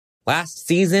Last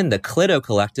season, the Clito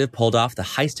Collective pulled off the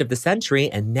heist of the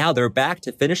century, and now they're back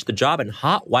to finish the job in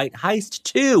Hot White Heist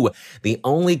 2, the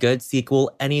only good sequel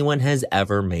anyone has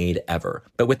ever made ever.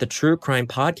 But with a true crime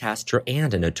podcaster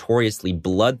and a notoriously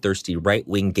bloodthirsty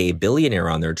right-wing gay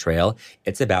billionaire on their trail,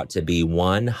 it's about to be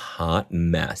one hot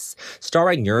mess.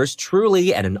 Starring yours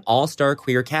truly and an all-star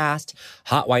queer cast,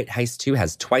 Hot White Heist 2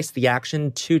 has twice the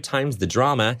action, 2 times the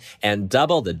drama, and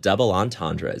double the double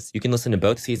entendres. You can listen to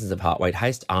both seasons of Hot White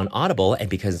Heist on Audible, and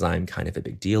because I'm kind of a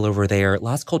big deal over there,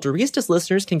 Las Culturistas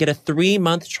listeners can get a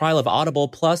 3-month trial of Audible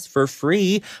Plus for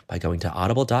free by going to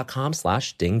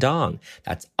audible.com/dingdong.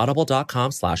 That's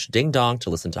audible.com/dingdong to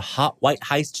listen to Hot White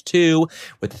Heist 2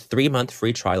 with a 3-month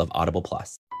free trial of Audible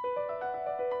Plus.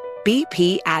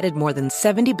 BP added more than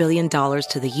 $70 billion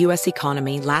to the U.S.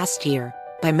 economy last year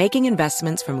by making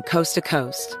investments from coast to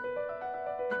coast.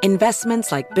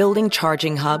 Investments like building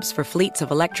charging hubs for fleets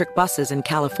of electric buses in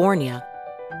California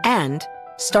and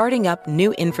starting up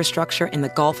new infrastructure in the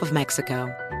Gulf of Mexico.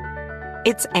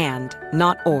 It's and,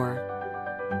 not or.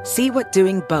 See what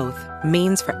doing both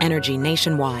means for energy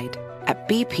nationwide at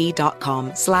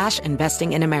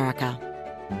bp.com/investing in America.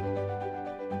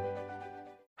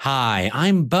 Hi,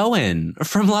 I'm Bowen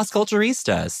from Las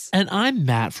Culturistas. And I'm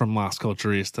Matt from Las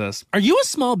Culturistas. Are you a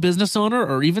small business owner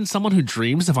or even someone who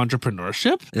dreams of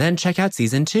entrepreneurship? Then check out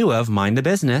season 2 of Mind the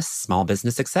Business, Small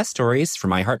Business Success Stories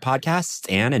from iHeart Podcasts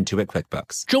and Intuit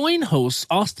QuickBooks. Join hosts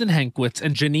Austin Hankwitz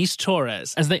and Janice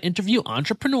Torres as they interview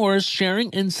entrepreneurs sharing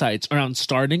insights around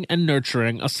starting and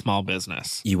nurturing a small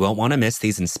business. You won't want to miss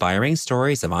these inspiring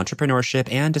stories of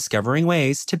entrepreneurship and discovering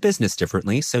ways to business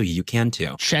differently so you can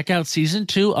too. Check out season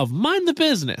 2 of Mind the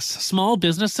Business, Small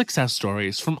Business Success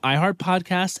Stories from iHeart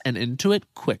Podcasts and Intuit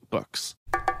QuickBooks.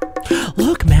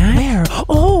 Look, man. Where?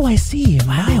 Oh, I see.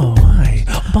 Wow. Oh, my.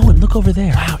 Bowen, look over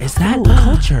there. Wow, is that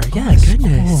culture? Yes. Oh, my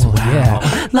goodness. Oh, wow.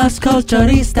 Yeah. Las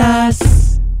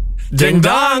Culturistas. Ding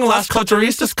dong, Las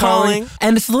Culturistas calling.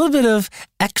 And it's a little bit of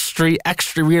extra,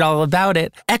 read all about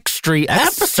it, extra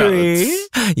episodes.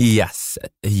 Yes,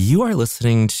 you are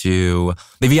listening to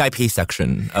the VIP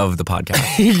section of the podcast.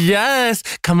 Yes,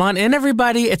 come on in,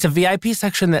 everybody. It's a VIP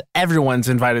section that everyone's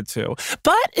invited to.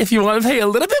 But if you want to pay a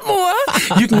little bit more,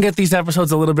 you can get these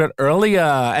episodes a little bit earlier.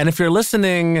 And if you're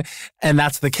listening and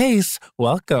that's the case,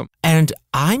 welcome. And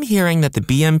I'm hearing that the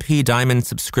BMP Diamond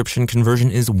subscription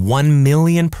conversion is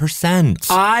 1,000,000%.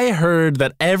 I heard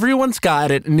that everyone's got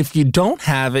it, and if you don't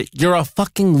have it, you're a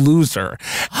fucking loser.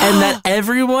 And that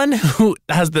everyone who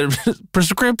has the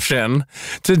prescription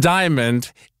to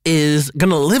Diamond is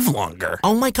gonna live longer.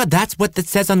 Oh my God, that's what that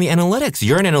says on the analytics.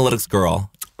 You're an analytics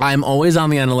girl. I'm always on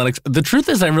the analytics. The truth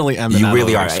is I really am an You analytics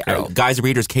really are. girl. Guys,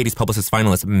 readers, Katie's Publicist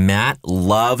finalist, Matt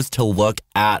loves to look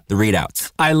at the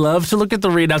readouts. I love to look at the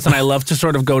readouts, and I love to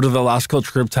sort of go to the Las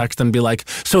Culture group text and be like,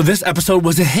 so this episode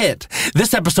was a hit.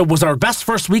 This episode was our best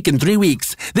first week in 3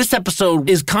 weeks. This episode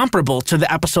is comparable to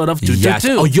the episode of Yes.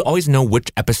 Oh, you always know which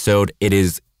episode it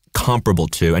is comparable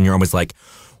to, and you're always like,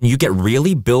 you get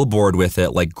really billboard with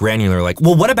it, like granular, like,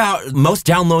 well, what about most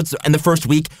downloads in the first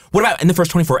week? What about in the first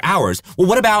 24 hours? Well,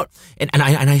 what about, and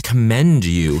I commend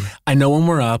you. I know when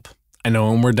we're up. I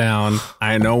know when we're down.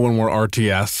 I know when we're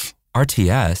RTS.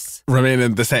 RTS?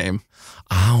 Remaining the same.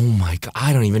 Oh my God,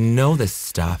 I don't even know this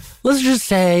stuff. Let's just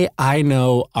say I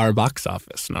know our box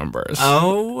office numbers.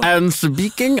 Oh. And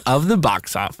speaking of the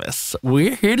box office,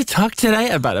 we're here to talk today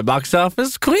about a box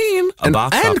office queen and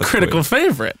critical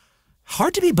queen. favorite.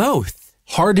 Hard to be both.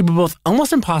 Hard to be both.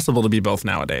 Almost impossible to be both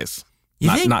nowadays. You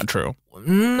think? Not true.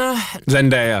 Nah.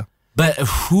 Zendaya. But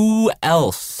who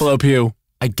else? Flo Pugh.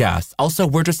 I guess. Also,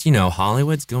 we're just,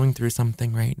 Hollywood's going through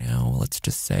something right now. Let's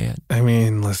just say it. I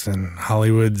mean, listen,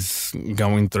 Hollywood's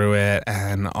going through it,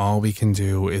 and all we can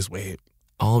do is wait.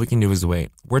 All we can do is wait.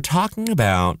 We're talking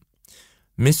about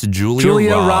Miss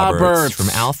Julia Roberts from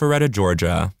Alpharetta,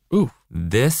 Georgia. Ooh.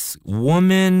 This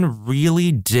woman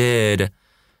really did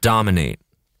dominate.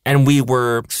 And we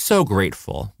were so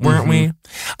grateful, weren't we?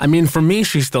 I mean, for me,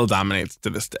 she still dominates to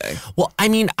this day. Well, I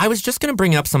mean, I was just going to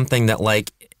bring up something that,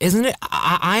 isn't it?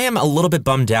 I am a little bit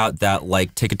bummed out that,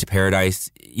 Ticket to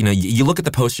Paradise, you look at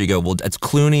the poster, you go, well, it's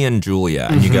Clooney and Julia.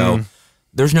 And you go,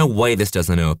 there's no way this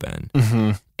doesn't open.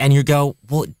 And you go,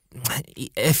 well,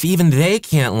 if even they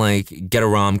can't, get a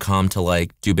rom-com to,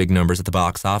 do big numbers at the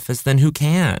box office, then who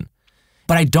can?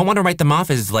 But I don't want to write them off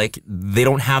as, they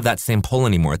don't have that same pull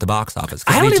anymore at the box office.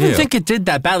 I don't even think it did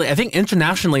that badly. I think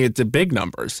internationally it did big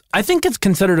numbers. I think it's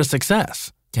considered a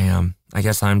success. Damn. I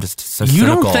guess I'm just so You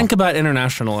cynical. don't think about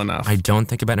international enough. I don't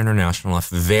think about international enough.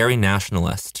 Very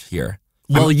nationalist here.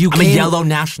 Well, I'm a yellow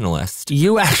nationalist.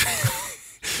 You actually...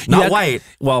 Not white.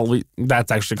 Well,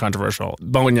 that's actually controversial.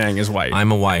 Bowen Yang is white.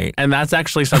 I'm a white. And that's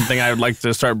actually something I would like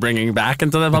to start bringing back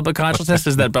into the public consciousness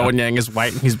is that Bowen Yang is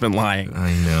white and he's been lying.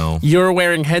 I know. You're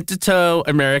wearing head-to-toe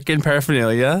American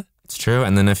paraphernalia. It's true.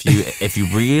 And then if you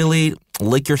really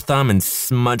lick your thumb and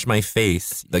smudge my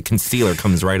face, the concealer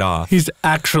comes right off. He's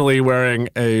actually wearing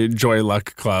a Joy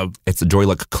Luck Club. It's a Joy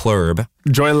Luck Club.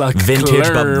 Joy Luck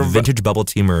Vintage bubble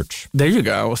tea merch. There you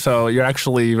go. So you're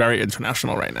actually very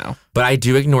international right now. But I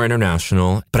do ignore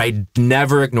international, but I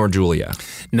never ignore Julia.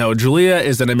 No, Julia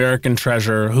is an American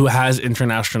treasure who has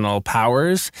international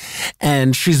powers,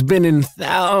 and she's been in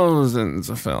thousands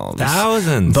of films.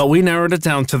 Thousands. But we narrowed it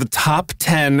down to the top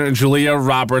 10 Julia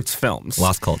Roberts films.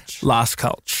 Lost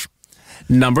Culch.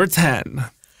 Number 10,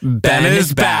 Ben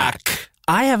is Back.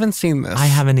 I haven't seen this. I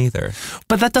haven't either.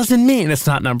 But that doesn't mean it's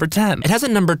not number 10. It has a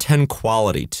number 10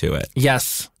 quality to it.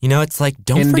 Yes. You know, it's like,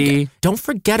 don't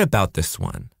forget about this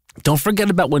one. Don't forget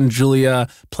about when Julia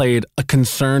played a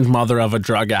concerned mother of a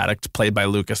drug addict played by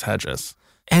Lucas Hedges.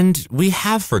 And we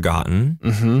have forgotten.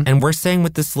 Mm-hmm. And we're saying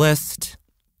with this list,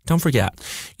 don't forget.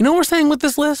 You know what we're saying with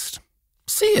this list?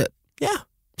 See it. Yeah.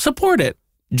 Support it.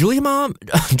 Julia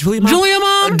Roberts. Julia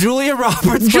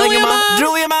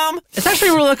Mom. It's actually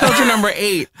Roller Culture number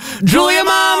 8. Julia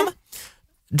Mom.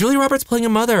 Julia Roberts playing a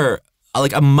mother,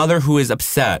 like a mother who is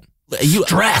upset.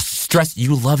 Stress.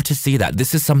 You love to see that.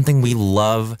 This is something we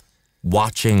love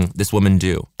watching this woman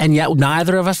do. And yet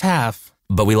neither of us have.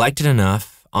 But we liked it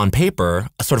enough on paper,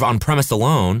 sort of on premise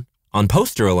alone, on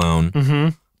poster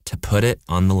alone, to put it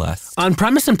on the list. On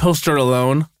premise and poster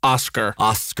alone, Oscar.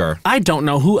 I don't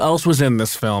know who else was in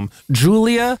this film.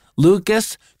 Julia,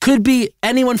 Lucas, could be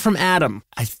anyone from Adam.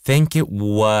 I think it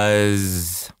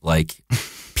was like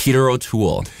Peter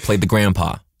O'Toole played the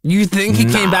grandpa. You think he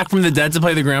came back from the dead to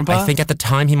play the grandpa? I think at the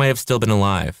time he might have still been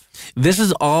alive. This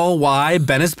is all why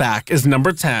Ben is Back is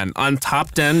number 10 on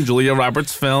top 10 Julia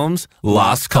Roberts films.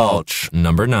 Lost Culch.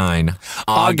 Number 9.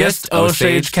 August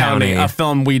Osage County, a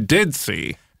film we did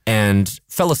see. And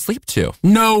fell asleep to.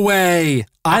 No way.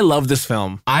 I love this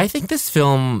film. I think this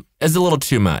film is a little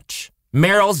too much.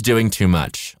 Meryl's doing too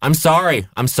much. I'm sorry.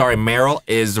 Meryl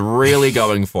is really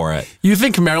going for it. You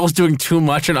think Meryl's doing too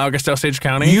much in August Osage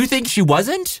County? You think she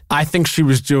wasn't? I think she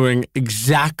was doing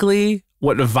exactly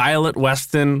what Violet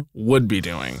Weston would be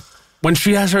doing. When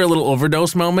she has her little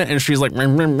overdose moment and she's like...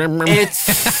 It's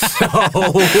so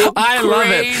I love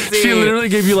it. She literally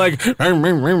gave you like...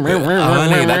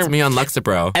 Honey, that's me on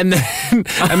Lexapro. And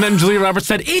then Julia Roberts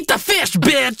said, eat the fish,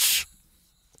 bitch!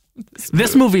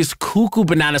 This movie's cuckoo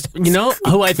bananas. You know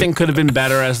who I think could have been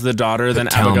better as the daughter than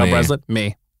Abigail Breslin?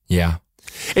 Me. Yeah.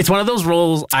 It's one of those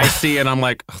roles I see and I'm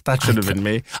like, oh, that should have been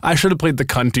me. I should have played the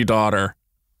cunty daughter.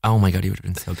 Oh my God, you would have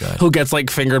been so good. Who gets like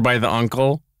fingered by the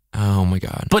uncle. Oh my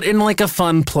God. But in like a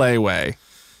fun play way.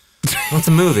 Well, it's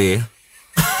a movie.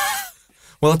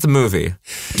 It's a movie.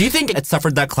 Do you think it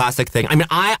suffered that classic thing? I mean,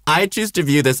 I choose to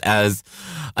view this as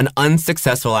an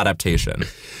unsuccessful adaptation.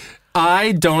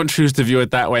 I don't choose to view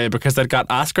it that way because it got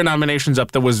Oscar nominations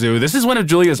up the wazoo. This is one of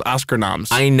Julia's Oscar noms.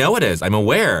 I know it is. I'm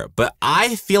aware. But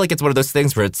I feel like it's one of those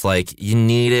things where it's like you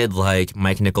needed like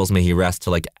Mike Nichols, may he rest, to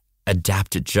like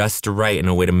adapt it just right in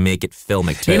a way to make it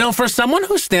filmic too. You know, for someone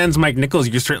who stands Mike Nichols,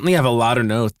 you certainly have a lot of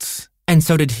notes. And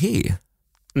so did he.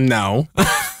 No.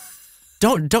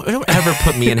 Don't ever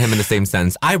put me and him in the same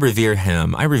sentence. I revere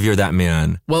him. I revere that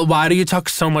man. Well, why do you talk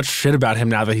so much shit about him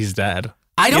now that he's dead?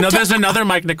 There's another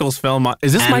Mike Nichols film.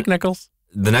 Is this Mike Nichols?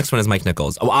 The next one is Mike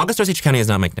Nichols. Oh, August Osage County is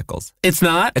not Mike Nichols. It's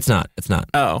not? It's not.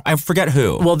 Oh. I forget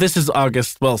who. Well, this is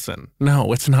August Wilson.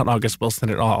 No, it's not August Wilson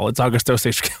at all. It's August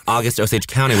Osage County. August Osage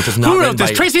County, which is not who wrote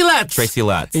this? Tracy Letts. Tracy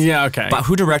Letts. Yeah, okay. But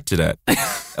who directed it?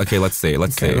 Okay, let's see.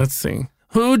 Let's see.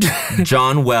 Who?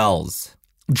 John Wells.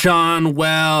 John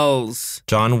Wells,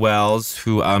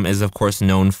 who is, of course,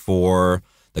 known for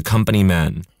The Company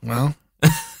Men. Well,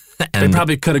 they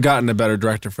probably could have gotten a better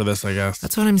director for this, I guess.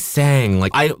 That's what I'm saying.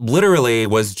 Like, I literally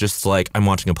was just like, I'm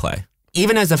watching a play.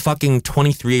 Even as a fucking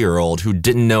 23-year-old who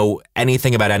didn't know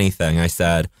anything about anything, I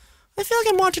said, I feel like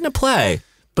I'm watching a play.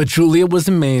 But Julia was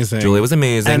amazing.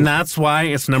 And that's why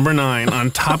it's number 9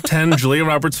 on top 10 Julia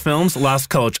Roberts films, Lost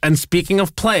Culch. And speaking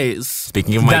of plays.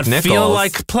 Speaking of Mike Nichols. That feel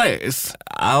like plays.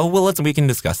 Oh, well, we can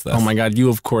discuss this. Oh my God, you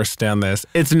of course stand this.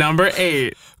 It's number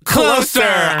 8. Closer!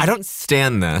 I don't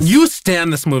stand this. You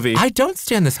stand this movie. I don't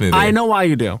stand this movie. I know why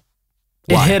you do.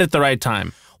 Why? It hit at the right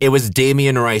time. It was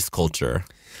Damien Rice culture.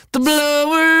 The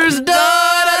blower's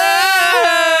daughter!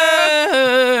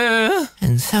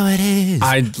 And so it is.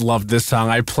 I loved this song.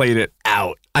 I played it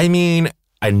out. I mean,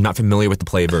 I'm not familiar with the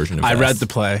play version of this. I read the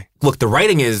play. Look, the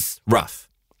writing is rough.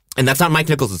 And that's not Mike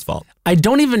Nichols' fault. I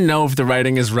don't even know if the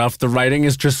writing is rough. The writing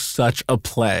is just such a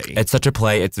play. It's such a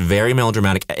play. It's very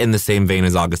melodramatic in the same vein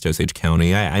as August Osage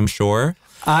County, I'm sure.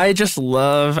 I just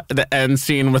love the end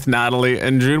scene with Natalie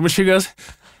and Jude when she goes,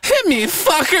 hit me,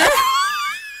 fucker.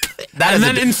 And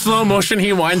then in slow motion,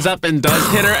 he winds up and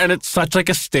does hit her, and it's such like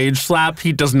a stage slap.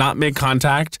 He does not make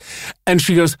contact. And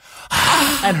she goes,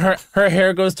 and her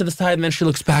hair goes to the side, and then she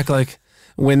looks back like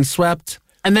windswept.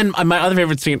 And then my other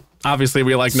favorite scene, obviously,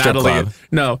 we like Strip Natalie. club.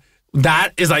 No,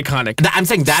 that is iconic. I'm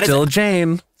saying that Still is...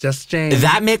 Jane. Just Jane.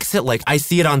 That makes it like, I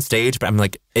see it on stage, but I'm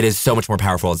like, it is so much more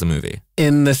powerful as a movie.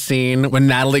 In the scene when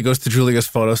Natalie goes to Julia's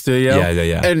photo studio.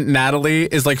 Yeah. And Natalie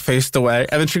is like faced away.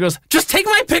 And then she goes, just take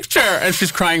my picture. And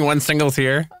she's crying one single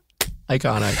tear.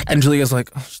 Iconic. And Julia's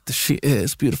like, oh, she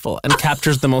is beautiful. And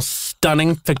captures the most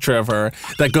stunning picture of her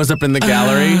that goes up in the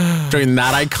gallery during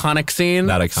that iconic scene.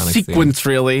 That iconic sequence,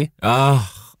 really.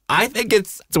 Oh, I think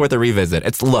it's worth a revisit.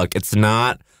 It's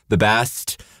not the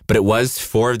best, but it was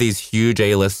 4 of these huge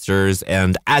A-listers,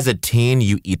 and as a teen,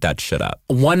 you eat that shit up.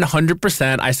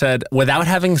 100%. I said, without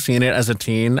having seen it as a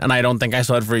teen, and I don't think I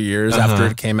saw it for years after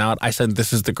it came out, I said,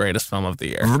 this is the greatest film of the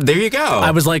year. There you go.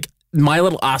 I was like, my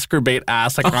little Oscar bait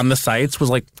ass, like on the sites, was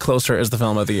like, Closer is the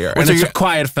film of the year. And so it's a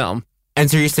quiet film. And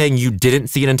so you're saying you didn't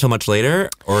see it until much later?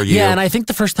 Or you? Yeah, and I think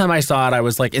the first time I saw it, I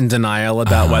was like in denial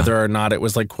about whether or not it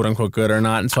was like quote unquote good or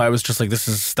not. And so I was just like, this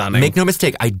is stunning. Make no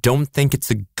mistake, I don't think it's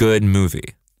a good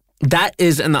movie. That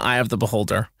is in the eye of the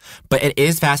beholder. But it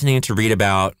is fascinating to read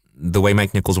about the way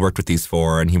Mike Nichols worked with these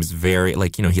 4, and he was very,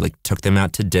 like, you know, he like took them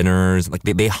out to dinners. Like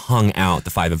they hung out,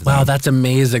 the 5 of them. Wow, that's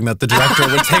amazing that the director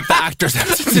would take the actors out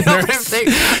to dinner.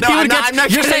 I'm not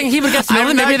You're saying he would get to know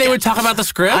them? Maybe they would talk about the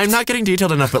script? I'm not getting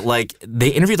detailed enough, but like they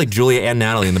interviewed like Julia and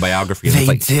Natalie in the biography. And They it's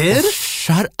like, did?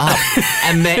 Shut up.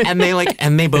 and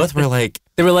they both were like,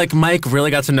 They were like, Mike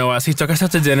really got to know us. He took us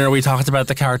out to dinner. We talked about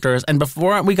the characters. And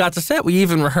before we got to set, we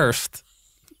even rehearsed.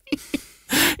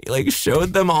 He like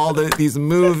showed them all these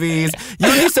movies. You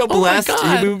would be so blessed.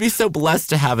 God. You would be so blessed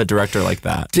to have a director like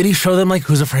that. Did he show them like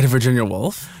Who's Afraid of Virginia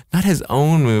Woolf? Not his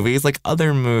own movies, like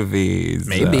other movies.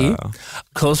 Maybe.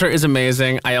 Closer is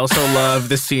amazing. I also love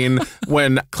the scene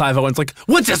when Clive Owen's like,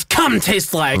 what does cum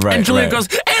taste like? Right, and Julia right. goes,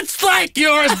 it's like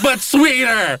yours, but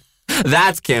sweeter.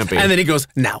 That's campy. And then he goes,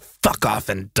 now fuck off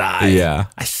and die. Yeah.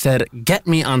 I said, get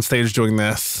me on stage doing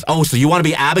this. Oh, so you want to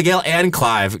be Abigail and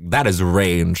Clive? That is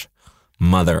range.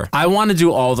 Mother. I want to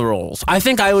do all the roles. I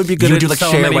think I would be good You at would do like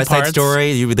so Cher, many West Side parts.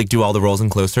 Story. You would like do all the roles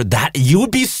in Closer. That you would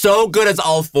be so good as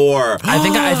all 4.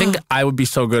 I think I would be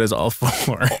so good as all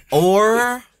 4.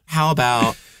 Or how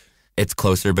about it's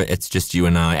Closer, but it's just you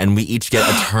and I, and we each get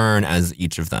a turn as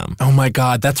each of them. Oh my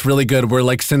God, that's really good. We're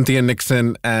like Cynthia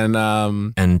Nixon and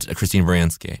Christine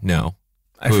Baranski. No,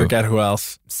 I forget who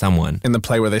else someone in the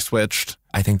play where they switched.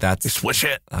 I think that's Switch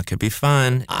it. That could be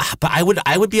fun. But I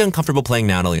would be uncomfortable playing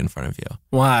Natalie in front of you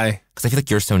Why? because I feel like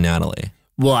you're so Natalie.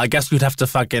 Well, I guess you'd have to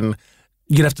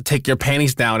take your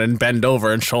panties down and bend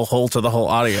over and show hole to the whole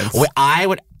audience. Wait,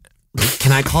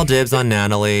 Can I call dibs on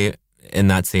Natalie in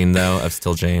that scene though of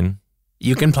Still Jane?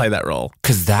 You can play that role.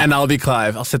 And I'll be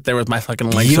Clive. I'll sit there with my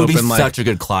fucking legs you would open. be such a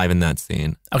good Clive in that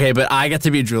scene. Okay, but I get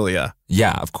to be Julia.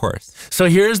 Yeah, of course. So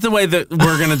here's the way that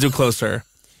we're going to do Closer.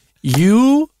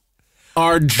 You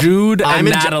are Jude and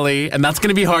Natalie, and that's going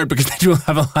to be hard because they do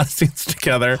have a lot of scenes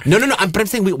together. No. But I'm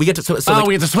saying we get to. So like,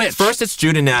 we get to switch. First, it's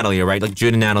Jude and Natalie, right? Like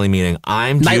Jude and Natalie meeting.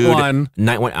 I'm Jude.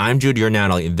 Night one. I'm Jude. You're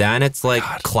Natalie. Then it's like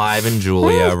Clive and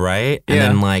Julia, right? And Yeah.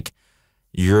 then like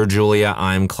you're Julia.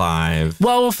 I'm Clive.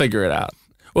 Well, we'll figure it out.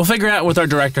 We'll figure it out with our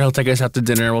director. He'll take us out to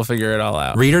dinner. We'll figure it all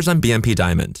out. Readers on BMP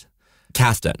Diamond.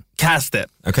 Cast it. Cast it.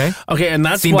 Okay? Okay, and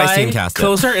that's Scene by why scene cast it.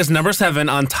 Closer is number 7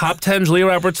 on top 10 Julia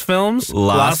Roberts films.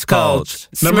 Lost Cult.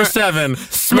 Number 7,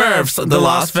 Smurfs, The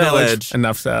Lost Village.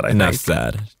 Enough said, I Enough think.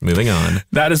 said. Moving on.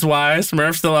 That is why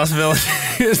Smurfs, The Lost Village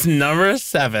is number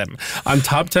 7 on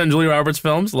top 10 Julia Roberts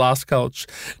films. Lost Cult.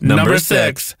 Number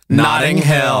 6, Notting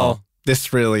Hill.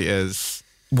 This really is.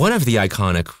 One of the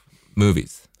iconic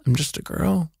movies. I'm just a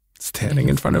girl standing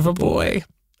in front of a boy,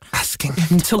 asking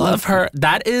him to love her.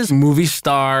 That is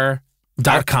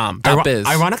moviestar.com. .biz.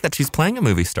 Ironic that she's playing a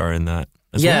movie star in that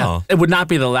as well. It would not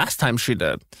be the last time she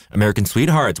did. American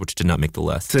Sweethearts, which did not make the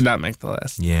list. Did not make the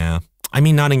list. Yeah. I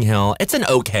mean, Notting Hill, it's an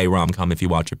okay rom-com if you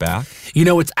watch it back. You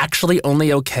know, it's actually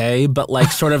only okay, but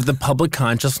like sort of the public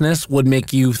consciousness would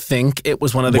make you think it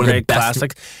was one of the great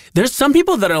classics. There's some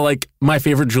people that are like, my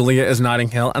favorite Julia is Notting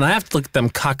Hill, and I have to look at them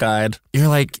cockeyed. You're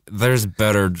like, there's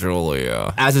better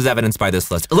Julia. As is evidenced by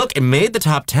this list. Look, it made the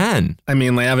top 10. I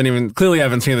mean, they clearly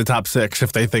haven't seen the top 6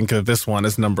 if they think that this one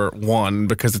is number 1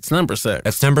 because it's number 6.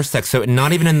 It's number 6, so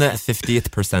not even in the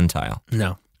 50th percentile.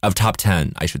 No. of top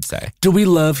 10, I should say. Do we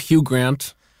love Hugh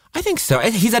Grant? I think so.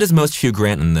 He's at his most Hugh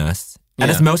Grant in this. At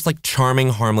his most like charming,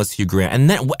 harmless Hugh Grant. And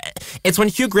then it's when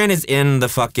Hugh Grant is in the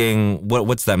fucking,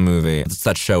 what's that movie? It's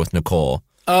that show with Nicole.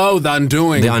 Oh, The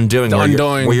Undoing. The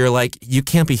Undoing. Where you're like, you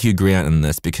can't be Hugh Grant in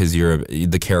this because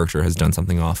the character has done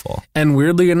something awful. And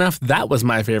weirdly enough, that was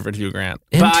my favorite Hugh Grant.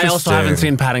 But I also haven't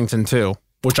seen Paddington 2,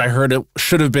 which I heard it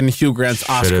should have been Hugh Grant's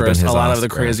Oscars. A lot of the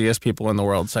craziest people in the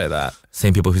world say that.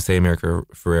 Same people who say America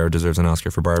Ferrera deserves an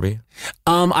Oscar for Barbie.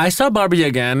 I saw Barbie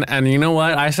again, and you know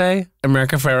what I say?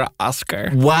 America Ferrera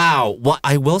Oscar. Wow. Well,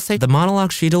 I will say the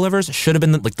monologue she delivers should have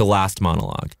been like the last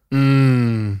monologue.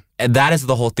 And that is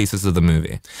the whole thesis of the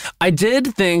movie. I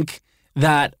did think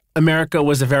that America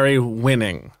was very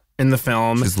winning in the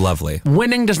film. She's lovely.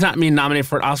 Winning does not mean nominated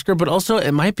for an Oscar, but also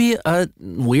it might be a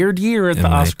weird year at the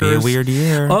Oscars. It might be a weird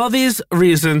year. All these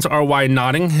reasons are why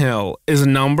Notting Hill is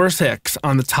number 6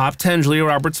 on the top 10 Julia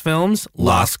Roberts films.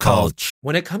 Lost Culture.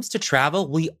 When it comes to travel,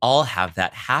 we all have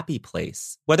that happy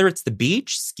place. Whether it's the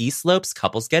beach, ski slopes,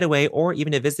 couples getaway, or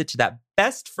even a visit to that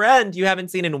best friend you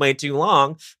haven't seen in way too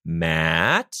long,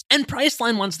 Matt. And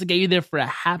Priceline wants to get you there for a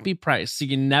happy price so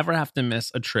you never have to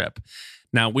miss a trip.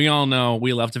 Now, we all know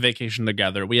we love to vacation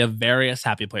together. We have various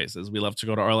happy places. We love to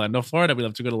go to Orlando, Florida. We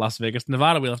love to go to Las Vegas,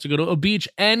 Nevada. We love to go to a beach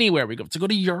anywhere. We love to go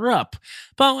to Europe.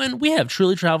 But when we have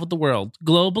truly traveled the world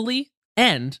globally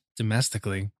and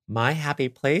domestically. My happy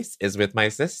place is with my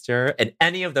sister in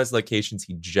any of those locations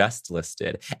he just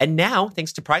listed. And now,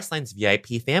 thanks to Priceline's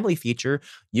VIP family feature,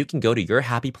 you can go to your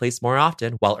happy place more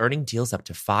often while earning deals up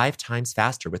to 5 times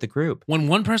faster with a group. When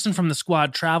one person from the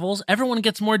squad travels, everyone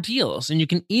gets more deals, and you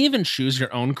can even choose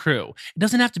your own crew. It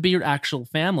doesn't have to be your actual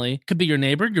family. It could be your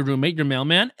neighbor, your roommate, your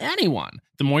mailman, anyone.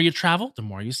 The more you travel, the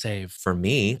more you save. For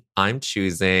me, I'm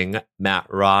choosing Matt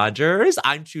Rogers.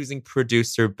 I'm choosing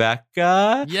producer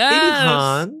Becca.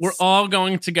 Yes! We're all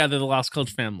going together, the Lost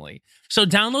Culture family. So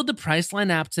download the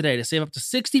Priceline app today to save up to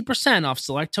 60% off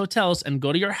select hotels and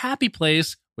go to your happy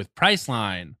place with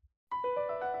Priceline.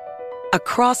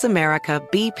 Across America,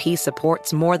 BP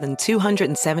supports more than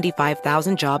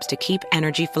 275,000 jobs to keep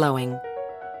energy flowing.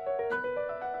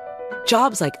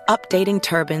 Jobs like updating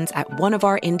turbines at one of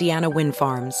our Indiana wind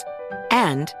farms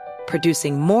and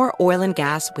producing more oil and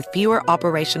gas with fewer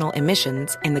operational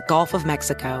emissions in the Gulf of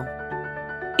Mexico.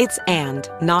 It's and,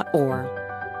 not or.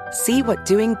 See what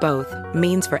doing both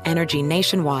means for energy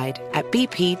nationwide at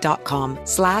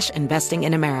bp.com/investing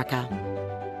in America.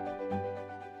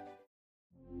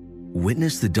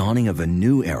 Witness the dawning of a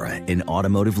new era in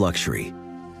automotive luxury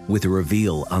with a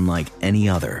reveal unlike any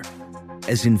other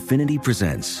as Infiniti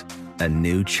presents a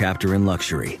new chapter in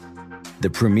luxury, the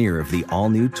premiere of the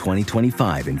all-new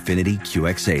 2025 Infiniti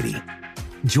QX80.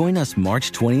 Join us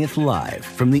March 20th live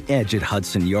from the Edge at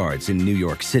Hudson Yards in New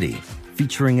York City,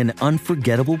 featuring an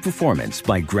unforgettable performance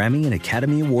by Grammy and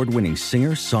Academy Award-winning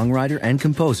singer, songwriter, and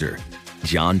composer,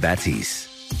 Jon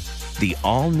Batiste. The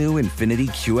all-new Infiniti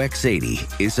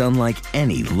QX80 is unlike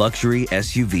any luxury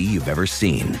SUV you've ever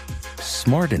seen.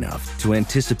 Smart enough to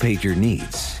anticipate your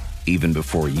needs, even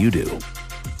before you do.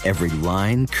 Every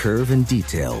line, curve, and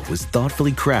detail was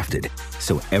thoughtfully crafted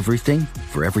so everything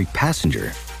for every passenger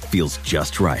feels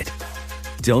just right.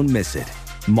 Don't miss it.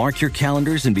 Mark your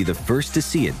calendars and be the first to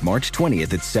see it March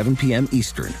 20th at 7 p.m.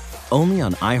 Eastern, only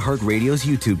on iHeartRadio's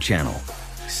YouTube channel.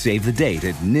 Save the date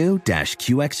at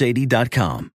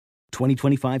new-QX80.com.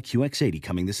 2025 QX80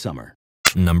 coming this summer.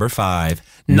 Number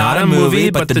 5. Not a movie,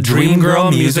 but the Dream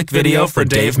Girl music video for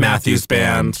Dave Matthews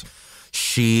Band.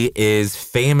 She is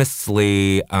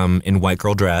famously in White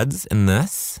Girl Dreads in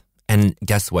this. And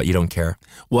guess what? You don't care.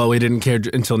 Well, we didn't care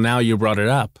until now you brought it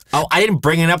up. Oh, I didn't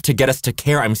bring it up to get us to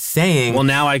care. I'm saying... Well,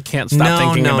 now I can't stop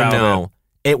thinking about it.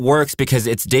 It works because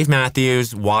it's Dave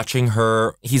Matthews watching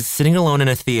her. He's sitting alone in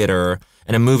a theater,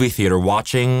 in a movie theater,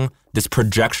 watching this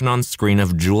projection on screen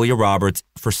of Julia Roberts.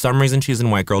 For some reason, she's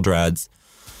in White Girl Dreads.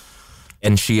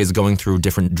 And she is going through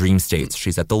different dream states.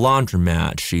 She's at the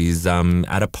laundromat. She's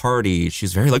at a party.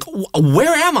 She's very like,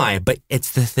 where am I? But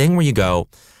it's the thing where you go,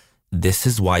 this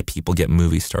is why people get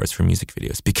movie stars for music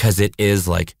videos. Because it is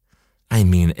like, I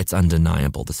mean, it's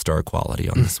undeniable, the star quality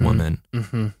on this woman.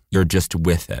 Mm-hmm. You're just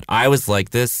with it. I was like,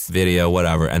 this video,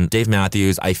 whatever. And Dave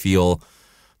Matthews, I feel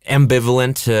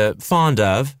ambivalent to fond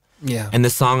of. Yeah. And the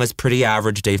song is pretty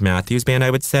average Dave Matthews Band, I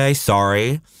would say.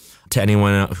 Sorry to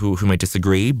anyone who might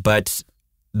disagree. But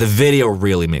the video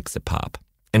really makes it pop.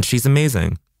 And she's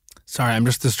amazing. Sorry, I'm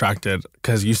just distracted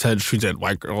because you said she did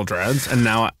White Girl Dreads, and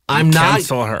now I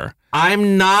cancel her.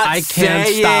 I'm not I can't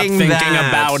stop thinking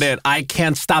about it. I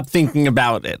can't stop thinking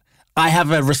about it. I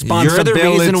have a responsibility. You're the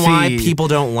reason why people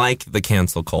don't like the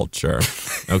cancel culture.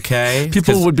 Okay?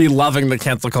 People would be loving the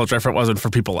cancel culture if it wasn't for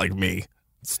people like me.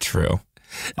 It's true.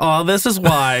 Oh, this is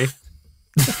why.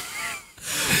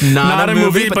 Not a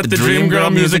movie, but the Dream Girl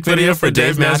music video for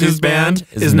Dave Matthews Band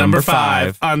is number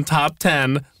 5. On top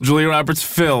 10 Julia Roberts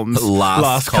films.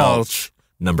 Lost Culture.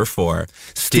 Number 4.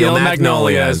 Steel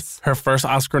Magnolias. Her first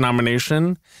Oscar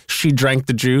nomination. She Drank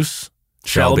the Juice.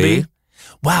 Shelby.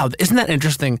 Wow, isn't that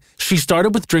interesting? She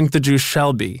started with Drink the Juice,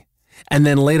 Shelby. And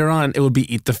then later on, it would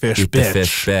be Eat the Fish, Eat Bitch. the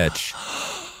Fish,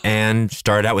 Bitch. And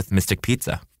started out with Mystic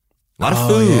Pizza. A lot of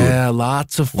food. Yeah,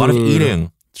 lots of food. A lot of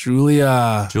eating.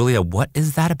 Julia, what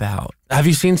is that about? have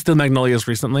you seen Steel Magnolias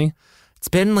recently? It's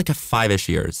been like a 5-ish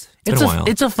years. It's been a while.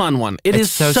 It's a fun one. It's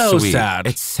It's so sweet. sad.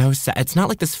 It's so sad. It's not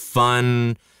like this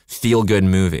fun, feel-good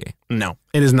movie. No,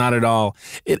 it is not at all.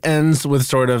 It ends with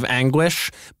sort of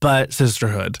anguish, but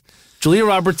sisterhood. Julia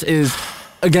Roberts is,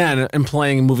 again,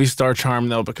 employing movie star charm,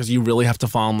 though, because you really have to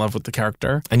fall in love with the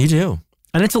character. And you do.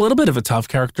 And it's a little bit of a tough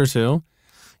character, too,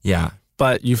 Yeah.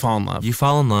 but you fall in love. You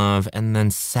fall in love, and then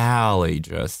Sally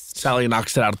just... Sally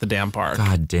knocks it out at the damn park.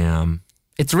 God damn.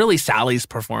 It's really Sally's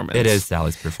performance. It is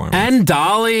Sally's performance. And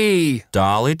Dolly.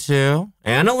 Dolly, too.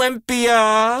 And Olympia.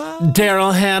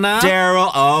 Daryl Hannah. Daryl.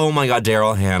 Oh, my God.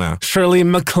 Daryl Hannah. Shirley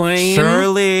MacLaine.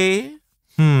 Shirley.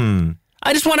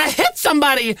 I just want to hit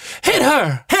somebody. Hit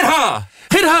her. Hit her.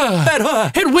 Hit her. Hit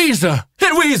her. Hit Weezer.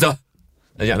 Hit Weezer.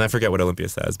 Yeah, and I forget what Olympia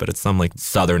says, but it's some like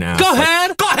southern ass. Go like,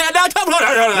 ahead. Go ahead. Now,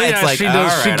 Yeah, like, she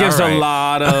does. all She right, gives all right. a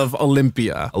lot of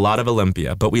Olympia. A lot of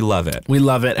Olympia, but we love it. We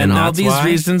love it. And all that's these why?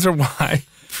 reasons are why.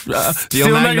 Steel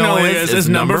Magnolias is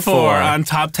number 4 on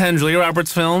top 10 Julia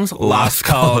Roberts films. Lost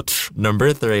Culture.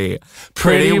 Number 3.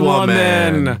 Pretty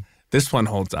Woman. This one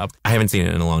holds up. I haven't seen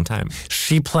it in a long time.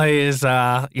 She plays,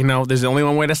 there's only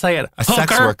one way to say it. A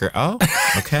sex worker. Oh,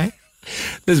 okay.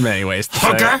 There's many ways to say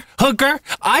Hooker? it. Hooker?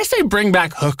 I say bring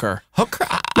back Hooker. Hooker.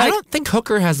 I don't think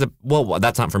Hooker has a. Well,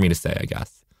 that's not for me to say, I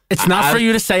guess. It's not for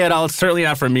you to say at all. It's certainly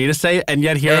not for me to say. And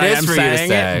yet here It I is am for you to saying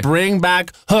say. it. Bring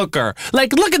back Hooker.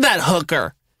 Like, look at that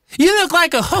hooker. You look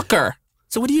like a hooker.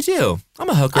 So what do you do? I'm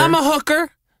a hooker. I'm a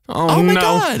hooker. Oh my no.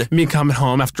 God. Me coming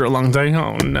home after a long day.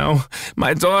 Oh no.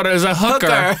 My daughter's a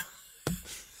hooker.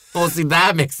 Well, see,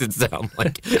 that makes it sound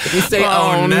like if you say,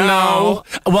 oh no.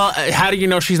 Well, how do you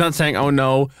know she's not saying, oh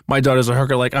no, my daughter's a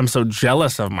hooker? Like, I'm so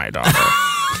jealous of my daughter.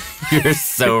 You're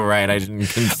so right. I didn't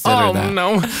consider Oh that.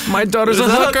 no, my daughter's a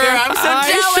hooker. I'm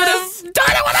so jealous.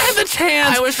 I didn't want to have the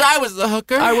chance. I wish I was a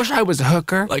hooker. I wish I was a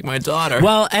hooker. like my daughter.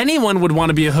 Well, anyone would want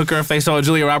to be a hooker if they saw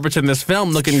Julia Roberts in this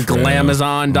film looking true.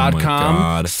 glamazon.com. Oh my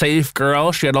God. Safe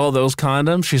girl. She had all those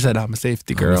condoms. She said, I'm a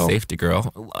safety girl. I'm a safety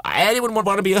girl. Anyone would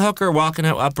want to be a hooker walking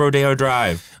up Rodeo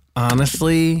Drive.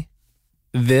 Honestly,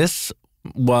 this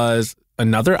was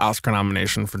another Oscar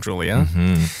nomination for Julia.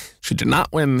 Mm-hmm. She did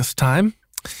not win this time.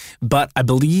 But I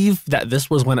believe that this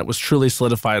was when it was truly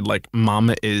solidified, like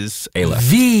Mama is A-list.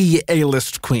 the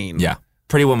A-list queen. Yeah.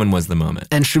 Pretty Woman was the moment.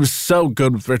 And she was so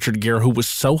good with Richard Gere, who was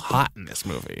so hot in this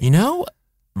movie. You know,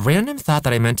 random thought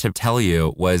that I meant to tell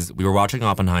you was we were watching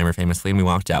Oppenheimer famously and we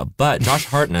walked out. But Josh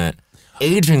Hartnett,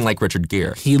 aging like Richard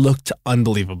Gere. He looked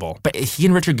unbelievable. But he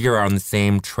and Richard Gere are on the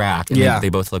same track. And Yeah. they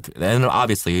both look, and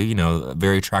obviously,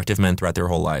 very attractive men throughout their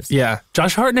whole lives. Yeah.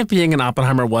 Josh Hartnett being in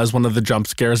Oppenheimer was one of the jump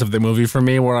scares of the movie for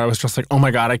me, where I was just like, oh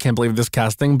my God, I can't believe this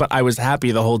casting. But I was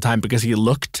happy the whole time because he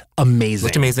looked amazing.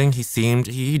 Looked amazing.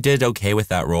 He did okay with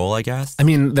that role, I guess. I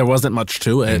mean, there wasn't much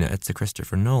to it. It's a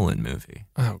Christopher Nolan movie.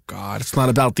 Oh, God. It's not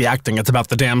about the acting. It's about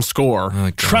the damn score.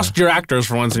 God. Trust your actors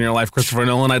for once in your life, Christopher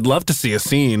Nolan. I'd love to see a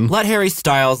scene. Let Harry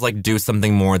Styles do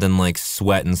something more than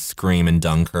sweat and scream in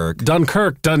Dunkirk.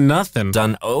 Dunkirk done nothing.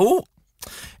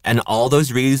 And all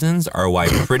those reasons are why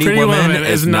Pretty Pretty Woman Woman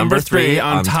is number 3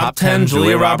 on top 10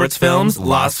 Julia Roberts films.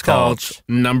 Lost Culture.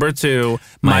 Number 2,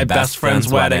 My Best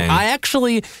Friend's Wedding. I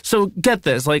actually, so get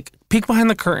this, peek behind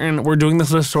the curtain. We're doing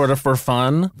this sort of for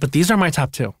fun, but these are my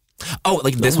top 2. Oh,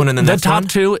 this one and then the this top one?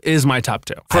 2 is my top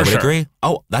 2. I would sure. agree.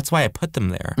 Oh, that's why I put them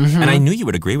there. And I knew you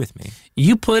would agree with me.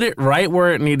 You put it right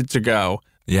where it needed to go.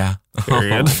 Yeah.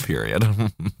 Period. Period.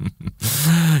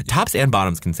 Tops and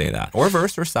bottoms can say that. Or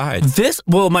verse or sides.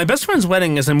 My Best Friend's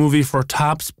Wedding is a movie for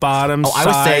tops, bottoms, Oh, I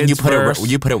was saying you sides,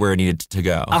 put it where it needed to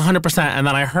go. 100%. And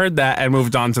then I heard that and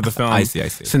moved on to the film. I see.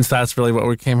 Since that's really what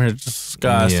we came here to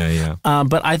discuss. Yeah.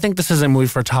 But I think this is a movie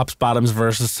for tops, bottoms,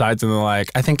 versus sides and the like.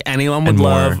 I think anyone would And more.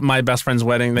 love My Best Friend's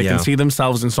Wedding. They Yeah. can see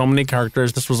themselves in so many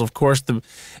characters. This was, of course,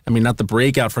 not the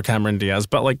breakout for Cameron Diaz,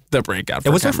 but the breakout for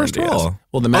It was her Cameron first Diaz. role.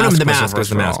 Well, The Mask was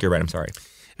the mask. You're right. I'm sorry.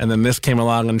 And then this came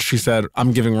along and she said,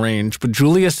 I'm giving range. But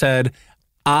Julia said,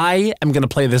 I am going to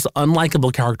play this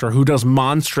unlikable character who does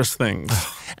monstrous things,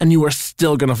 and you are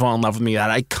still going to fall in love with me.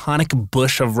 That iconic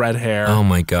bush of red hair. Oh,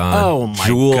 my God. Oh, my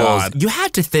Jules, God. You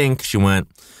had to think, she went,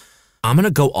 I'm going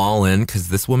to go all in because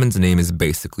this woman's name is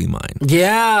basically mine.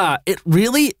 Yeah, it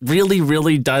really, really,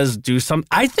 really does do some.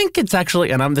 I think it's actually,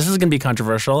 and this is going to be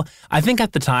controversial, I think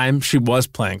at the time she was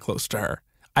playing close to her.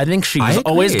 I think she was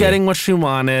always getting what she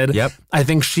wanted. Yep. I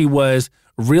think she was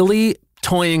really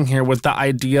toying here with the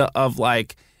idea of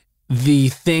like the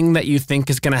thing that you think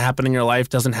is going to happen in your life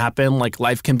doesn't happen. Like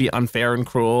life can be unfair and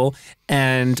cruel.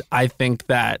 And I think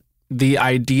that the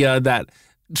idea that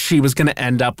she was going to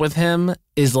end up with him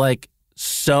is like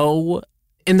so.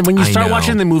 And when you start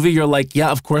watching the movie, you're like,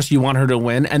 yeah, of course you want her to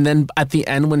win. And then at the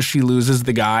end, when she loses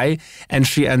the guy and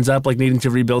she ends up like needing to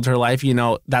rebuild her life, you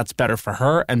know, that's better for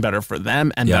her and better for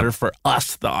them and better for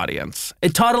us, the audience.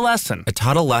 It taught a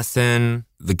lesson.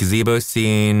 The gazebo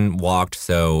scene walked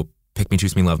so Pick Me,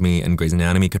 Choose Me, Love Me and Grey's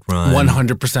Anatomy could run.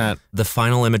 100%. The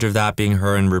final image of that being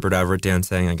her and Rupert Everett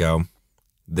dancing, I go,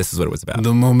 this is what it was about.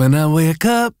 The moment I wake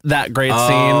up. That great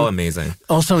scene. Oh, amazing.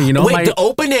 Also, you know, the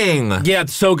opening. Yeah,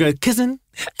 it's so good. Kissing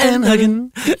and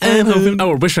hugging and hoping. Oh,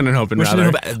 we're wishing and hoping,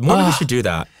 rather. More we should do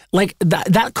that. Like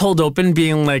that cold open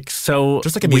being like so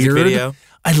just like a music weird. video.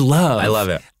 I love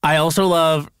it. I also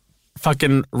love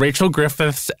fucking Rachel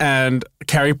Griffiths and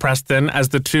Carrie Preston as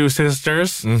the two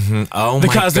sisters. Mm-hmm. Oh, the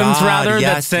my cousins, God. rather,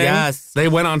 yes, that sing. Yes. They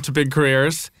went on to big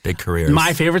careers.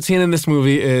 My favorite scene in this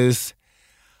movie is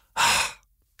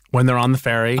when they're on the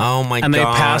ferry. Oh, my God. And they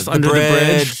pass under the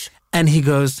bridge. And he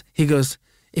goes,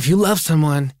 if you love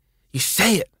someone, you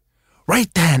say it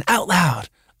right then, out loud.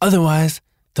 Otherwise,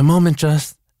 the moment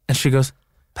just, and she goes,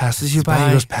 passes you by.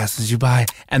 He goes, passes you by.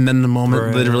 And then the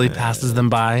moment literally passes them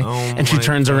by. Oh, and she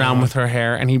turns around with her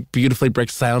hair and he beautifully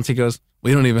breaks silence. He goes,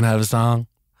 we don't even have a song.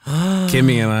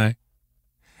 Kimmy and I.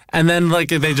 And then like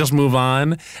they just move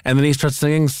on. And then he starts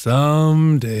singing,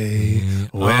 someday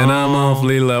when I'm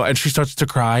awfully low. And she starts to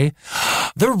cry.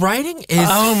 The writing is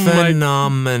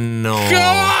phenomenal.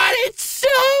 God, it's so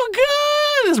good.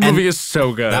 This movie is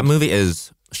so good. That movie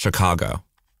is Chicago.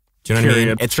 Do you know what I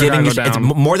mean? It's Chicago giving you, it's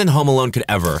more than Home Alone could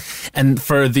ever. And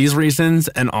for these reasons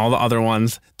and all the other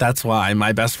ones, that's why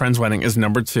My Best Friend's Wedding is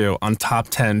number 2 on top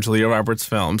 10 Julia Roberts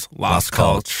films, Lost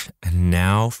Culture. And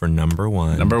now for number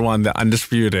 1. Number 1, the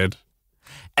undisputed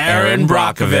Erin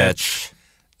Brockovich.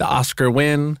 The Oscar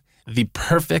win, the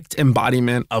perfect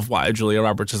embodiment of why Julia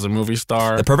Roberts is a movie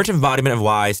star. The perfect embodiment of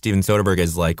why Steven Soderbergh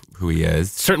is like who he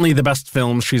is. Certainly the best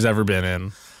film she's ever been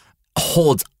in.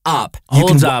 Holds up.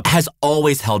 Has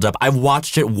always held up. I've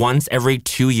watched it once every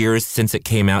 2 years since it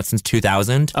came out, since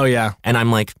 2000. Oh, yeah. And I'm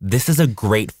like, this is a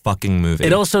great fucking movie.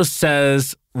 It also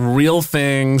says real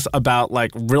things about like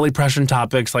really prescient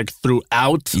topics like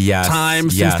throughout time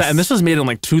since that. And this was made in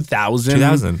like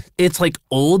 2000. It's like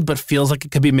old but feels like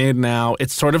it could be made now.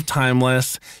 It's sort of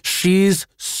timeless. She's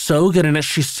so good in it.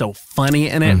 She's so funny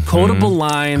in it. Quotable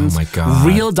lines. Oh my God.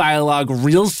 Real dialogue,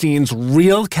 real scenes,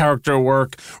 real character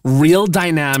work, real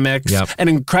dynamics. Yep. An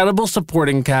incredible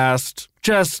supporting cast.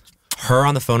 Just her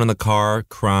on the phone in the car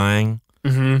crying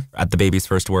at the baby's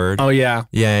first word. Oh yeah.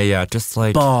 Yeah. Just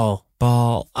like Ball.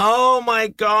 Oh my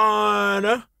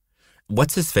God.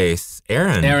 What's his face?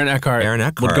 Aaron Eckhart.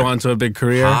 Would go on to a big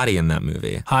career. Hottie in that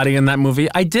movie.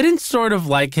 I didn't sort of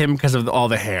like him because of all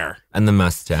the hair. And the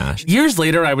mustache. Years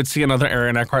later, I would see another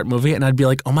Aaron Eckhart movie and I'd be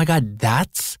like, oh my God,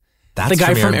 that's the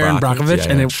guy from Erin Brockovich.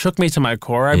 Yeah. And it shook me to my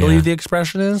core, I believe the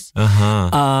expression is.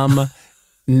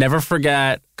 Never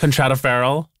forget Conchata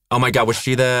Ferrell. Oh my God, was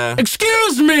she the...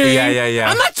 Excuse me! Yeah.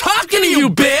 I'm not talking to you,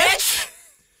 bitch!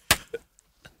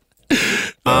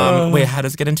 Wait, how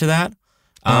does it get into that?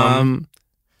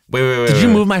 Wait. Did you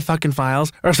move my fucking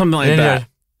files? Or something like that?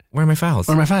 Where are my files?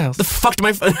 The fuck do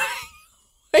my files?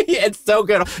 It's so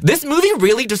good. This movie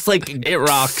really just like it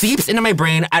rocks. Seeps into my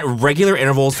brain at regular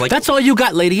intervals. Like that's all you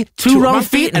got, lady. Two wrong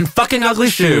feet and fucking ugly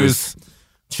shoes.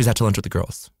 She's out to lunch with the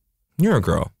girls. You're a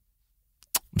girl.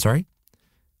 I'm sorry?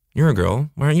 You're a girl.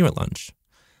 Why aren't you at lunch?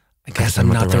 I guess I'm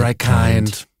not the right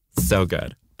kind. So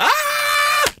good.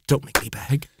 Don't make me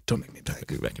beg. If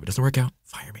it doesn't work out,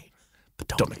 fire me. But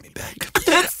don't make me beg.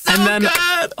 It's so and then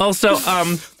good. Also, who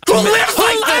lives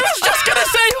like this? I was just gonna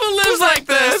say who lives like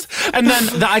this. And then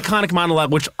the iconic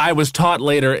monologue, which I was taught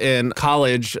later in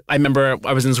college. I remember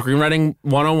I was in Screenwriting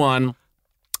 101.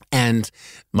 And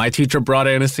my teacher brought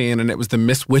in a scene, and it was the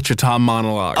Miss Wichita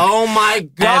monologue. Oh, my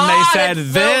God. And they said,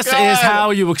 this is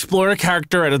how you explore a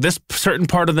character at this certain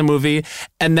part of the movie.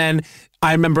 And then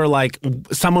I remember, like,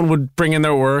 someone would bring in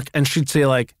their work, and she'd say,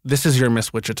 like, this is your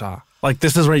Miss Wichita. Like,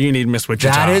 this is where you need Miss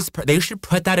Wichita. That is, they should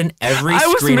put that in every I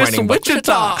was Miss screenwriting book.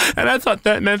 Wichita, and I thought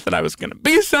that meant that I was going to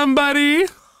be somebody.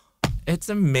 It's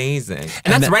amazing.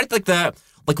 And that's right at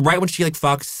right when she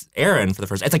fucks Aaron for the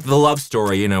first. It's like the love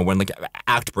story, when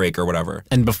act break or whatever.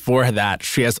 And before that,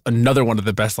 she has another one of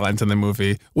the best lines in the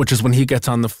movie, which is when he gets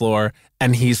on the floor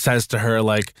and he says to her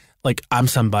like I'm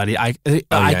somebody. I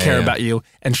care about you.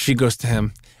 And she goes to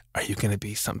him, are you going to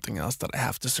be something else that I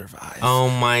have to survive? Oh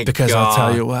my God. Because I'll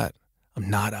tell you what, I'm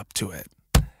not up to it.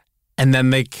 And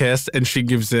then they kiss and she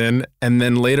gives in. And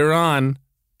then later on,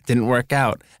 it didn't work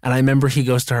out. And I remember he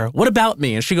goes to her, what about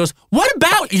me? And she goes, what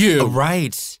about you?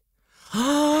 Right.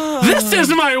 This is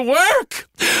my work.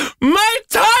 My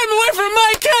time away from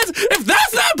my kids. If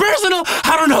that's not personal,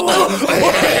 I don't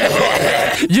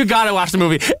know. You gotta watch the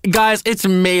movie. Guys, it's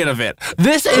made of it.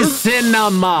 This is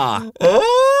cinema.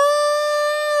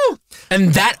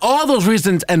 And that, all those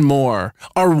reasons and more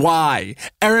are why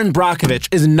Erin Brockovich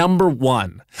is number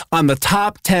 1 on the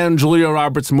top 10 Julia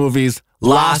Roberts movies,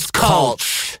 Las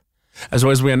Culch. As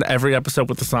always, we end every episode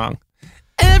with the song.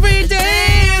 Every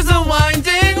day is a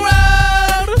winding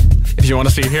road. If you want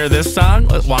to hear this song,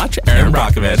 watch Erin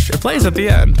Brockovich. It plays at the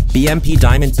end. BMP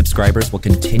Diamond subscribers will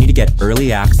continue to get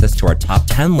early access to our top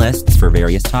 10 lists for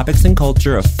various topics and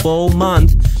culture a full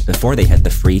month before they hit the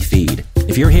free feed.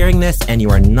 If you're hearing this and you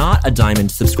are not a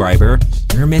Diamond subscriber,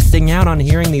 you're missing out on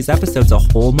hearing these episodes a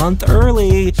whole month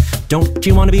early. Don't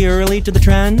you want to be early to the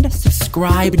trend?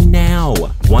 Subscribe now.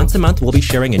 Once a month, we'll be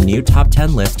sharing a new top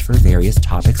 10 list for various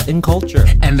topics in culture.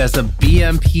 And as a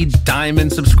BMP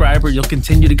Diamond subscriber, you'll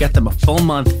continue to get them a full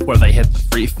month before they hit the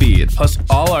free feed. Plus,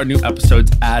 all our new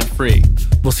episodes ad-free.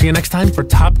 We'll see you next time for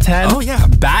Top 10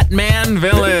 Batman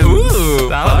Villains. Ooh,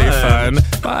 that'll be fun.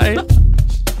 Bye.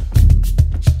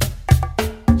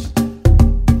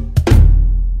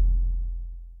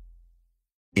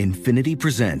 Infiniti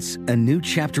presents a new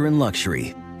chapter in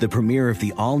luxury, the premiere of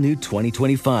the all-new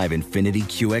 2025 Infiniti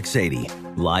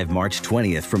QX80, live March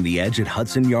 20th from the Edge at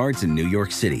Hudson Yards in New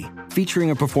York City,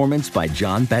 featuring a performance by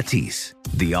John Batiste.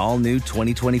 The all-new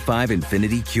 2025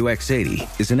 Infiniti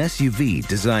QX80 is an SUV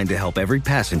designed to help every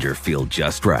passenger feel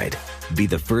just right. Be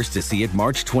the first to see it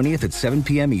March 20th at 7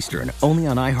 p.m. Eastern, only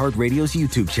on iHeartRadio's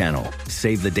YouTube channel.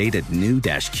 Save the date at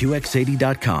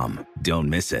new-QX80.com. Don't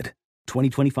miss it.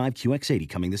 2025 QX80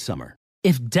 coming this summer.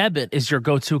 If debit is your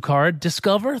go-to card,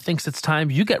 Discover thinks it's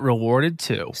time you get rewarded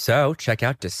too. So check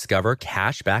out Discover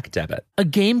Cashback Debit. A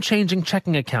game-changing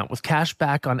checking account with cash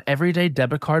back on everyday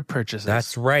debit card purchases.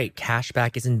 That's right.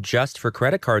 Cashback isn't just for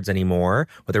credit cards anymore.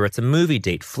 Whether it's a movie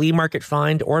date, flea market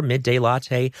find, or midday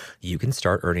latte, you can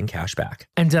start earning cash back.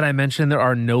 And did I mention there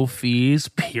are no fees,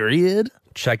 period?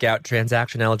 Check out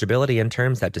transaction eligibility and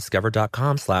terms at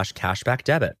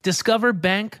discover.com/cashbackdebit. Discover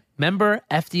Bank, member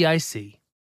FDIC.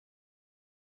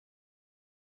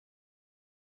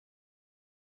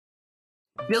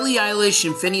 Billie Eilish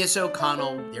and Phineas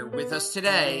O'Connell, they're with us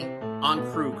today on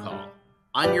Crew Call.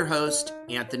 I'm your host,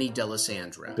 Anthony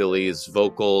D'Alessandro. Billie's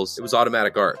vocals, it was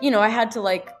automatic art. I had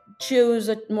to choose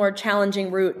a more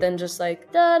challenging route than just da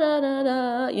da da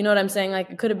da. You know what I'm saying?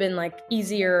 It could have been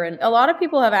easier. And a lot of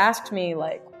people have asked me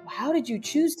how did you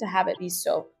choose to have it be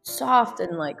so soft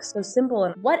and so simple?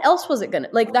 And what else was it gonna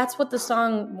that's what the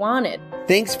song wanted.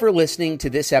 Thanks for listening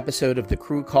to this episode of the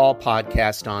Crew Call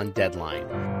podcast on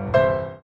Deadline.